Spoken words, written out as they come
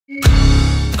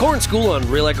Corn School on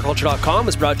RealAgriculture.com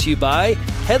is brought to you by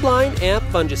Headline Amp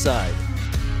Fungicide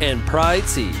and Pride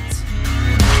Seeds.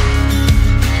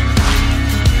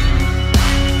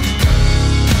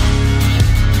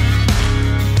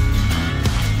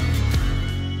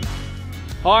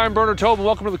 Hi, I'm Bernard Tobe and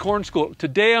welcome to the Corn School.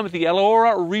 Today I'm at the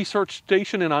Elora Research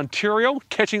Station in Ontario,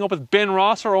 catching up with Ben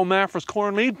Ross, our OMAFRA's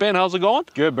corn lead. Ben, how's it going?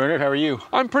 Good, Bernard. How are you?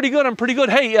 I'm pretty good.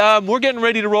 Hey, we're getting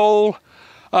ready to roll,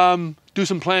 do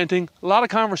some planting. A lot of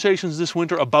conversations this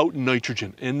winter about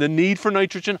nitrogen and the need for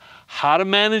nitrogen, how to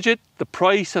manage it, the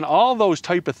price, and all those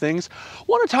type of things. I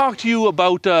want to talk to you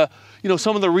about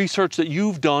some of the research that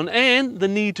you've done and the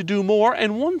need to do more.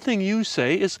 And one thing you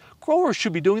say is growers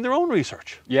should be doing their own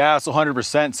research. Yeah, so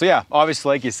 100%. So yeah, obviously,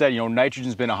 like you said,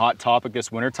 nitrogen's been a hot topic this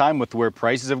wintertime with where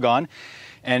prices have gone.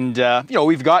 And,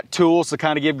 we've got tools to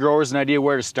kind of give growers an idea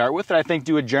where to start with, and I think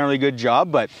do a generally good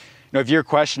job. But, if your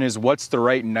question is what's the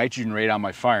right nitrogen rate on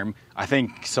my farm, I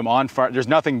think there's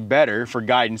nothing better for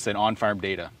guidance than on-farm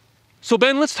data. So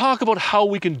Ben, let's talk about how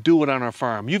we can do it on our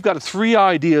farm. You've got 3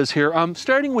 ideas here.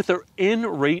 Starting with the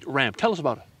N-rate ramp. Tell us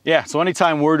about it. Yeah, so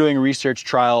anytime we're doing research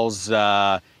trials,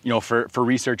 for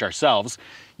research ourselves,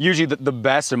 usually the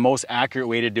best and most accurate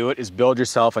way to do it is build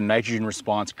yourself a nitrogen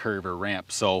response curve or ramp.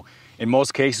 So in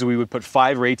most cases, we would put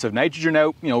 5 rates of nitrogen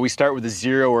out. We start with a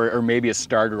 0 or maybe a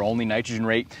starter only nitrogen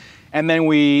rate. And then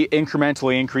we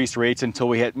incrementally increase rates until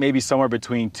we hit maybe somewhere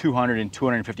between 200 and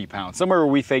 250 pounds, somewhere where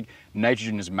we think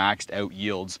nitrogen is maxed out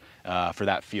yields for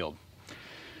that field.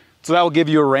 So that will give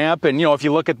you a ramp, and if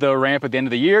you look at the ramp at the end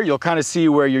of the year, you'll kind of see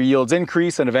where your yields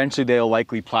increase and eventually they'll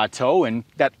likely plateau, and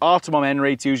that optimum end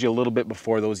rate's usually a little bit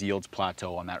before those yields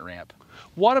plateau on that ramp.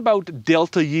 What about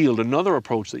delta yield, another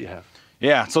approach that you have?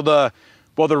 Yeah, so the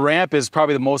ramp is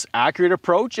probably the most accurate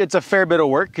approach. It's a fair bit of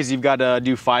work because you've got to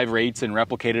do 5 rates and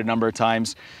replicate it a number of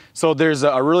times. So there's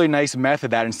a really nice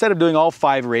method that instead of doing all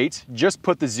 5 rates, just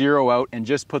put the 0 out and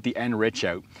just put the N-rich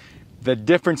out. The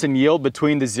difference in yield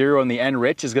between the 0 and the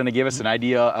N-rich is going to give us an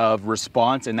idea of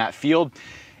response in that field.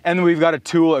 And then we've got a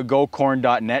tool at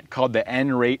gocorn.net called the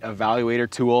N-rate evaluator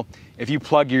tool. If you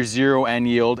plug your 0 N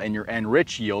yield and your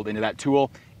N-rich yield into that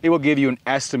tool, it will give you an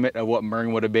estimate of what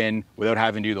Mern would have been without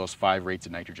having to do those 5 rates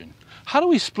of nitrogen. How do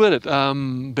we split it,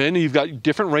 Ben? You've got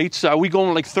different rates. Are we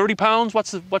going like 30 pounds?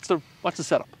 What's the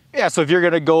setup? Yeah, so if you're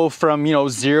going to go from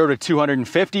 0 to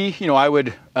 250, I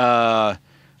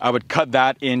would cut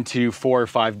that into 4 or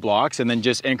 5 blocks and then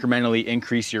just incrementally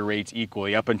increase your rates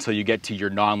equally up until you get to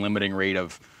your non-limiting rate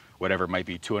of whatever it might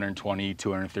be, 220,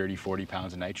 230, 40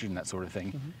 pounds of nitrogen, that sort of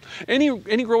thing. Mm-hmm.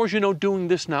 Any growers doing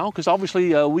this now? Because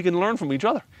obviously we can learn from each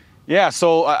other. Yeah,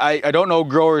 so I don't know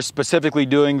growers specifically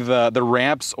doing the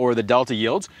ramps or the delta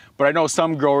yields, but I know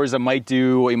some growers that might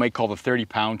do what you might call the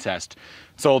 30-pound test.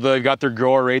 So they've got their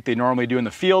grower rate they normally do in the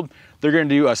field. They're going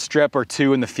to do a strip or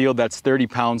 2 in the field that's 30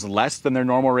 pounds less than their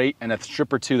normal rate and a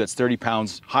strip or 2 that's 30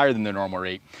 pounds higher than their normal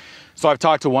rate. So I've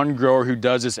talked to one grower who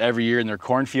does this every year in their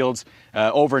cornfields.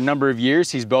 Over a number of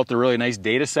years, he's built a really nice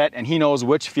data set, and he knows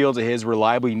which fields of his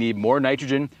reliably need more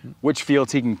nitrogen, which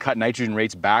fields he can cut nitrogen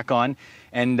rates back on,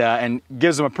 and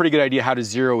gives him a pretty good idea how to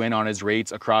zero in on his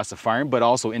rates across the farm, but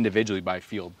also individually by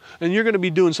field. And you're going to be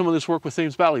doing some of this work with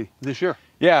Thames Valley this year.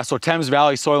 Yeah, so Thames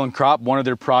Valley Soil and Crop, one of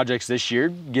their projects this year,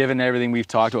 given everything we've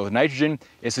talked about with nitrogen,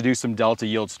 is to do some delta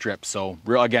yield strips. So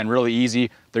again, really easy.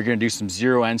 They're going to do some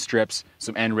 0 N strips,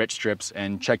 some N-rich strips,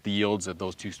 and check the yields of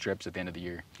those 2 strips at the end of the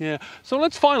year. Yeah, so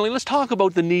let's talk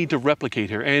about the need to replicate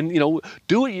here and,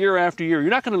 do it year after year.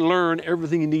 You're not going to learn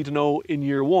everything you need to know in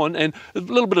year 1, and a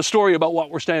little bit of story about where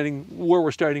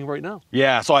we're starting right now.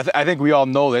 Yeah, so I think we all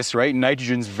know this, right?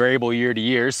 Nitrogen's variable year to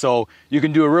year, so you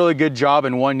can do a really good job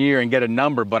in 1 year and get a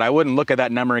number, but I wouldn't look at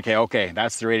that number and say, okay,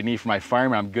 that's the rate I need for my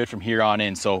farm, I'm good from here on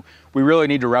in. So we really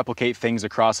need to replicate things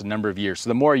across a number of years. So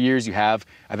the more years you have,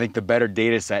 I think the better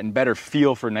data set and better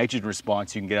feel for nitrogen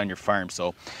response you can get on your farm.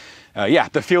 So yeah,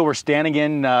 the field we're standing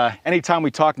in, anytime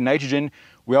we talk nitrogen,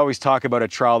 we always talk about a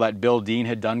trial that Bill Dean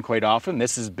had done quite often.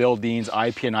 This is Bill Dean's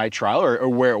IPNI trial, or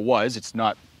where it was. It's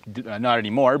not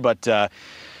anymore, but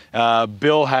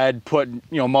Bill had put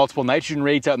multiple nitrogen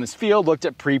rates out in this field, looked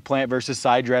at pre-plant versus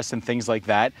side dress and things like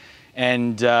that.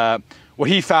 And what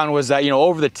he found was that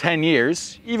over the 10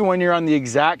 years, even when you're on the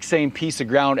exact same piece of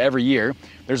ground every year,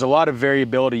 there's a lot of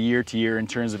variability year to year in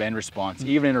terms of end response,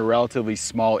 even in a relatively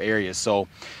small area. So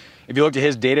if you looked at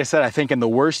his data set, I think in the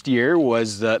worst year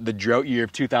was the drought year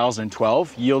of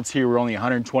 2012. Yields here were only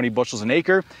 120 bushels an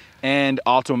acre, and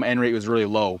optimum N rate was really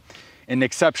low. In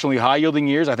exceptionally high yielding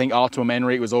years, I think optimum N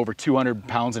rate was over 200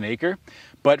 pounds an acre.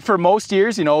 But for most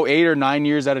years, 8 or 9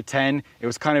 years out of 10, it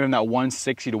was kind of in that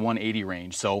 160 to 180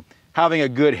 range. So having a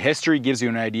good history gives you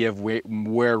an idea of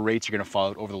where rates are going to fall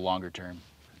out over the longer term.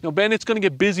 Now, Ben, it's going to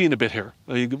get busy in a bit here.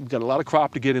 You've got a lot of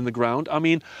crop to get in the ground. I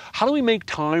mean, how do we make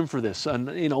time for this? And,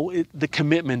 you know, the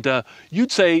commitment,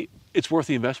 you'd say it's worth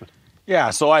the investment. Yeah,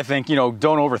 so I think, you know,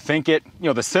 don't overthink it. You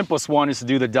know, the simplest one is to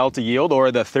do the delta yield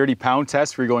or the 30-pound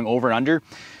test where you're going over and under.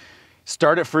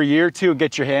 Start it for a year or two and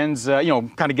get your hands, you know,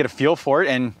 kind of get a feel for it,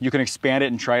 and you can expand it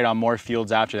and try it on more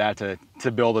fields after that to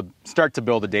start to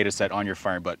build a data set on your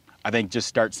farm. But I think just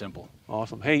start simple.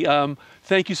 Awesome. Hey,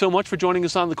 thank you so much for joining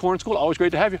us on the Corn School. Always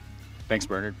great to have you. Thanks,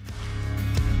 Bernard.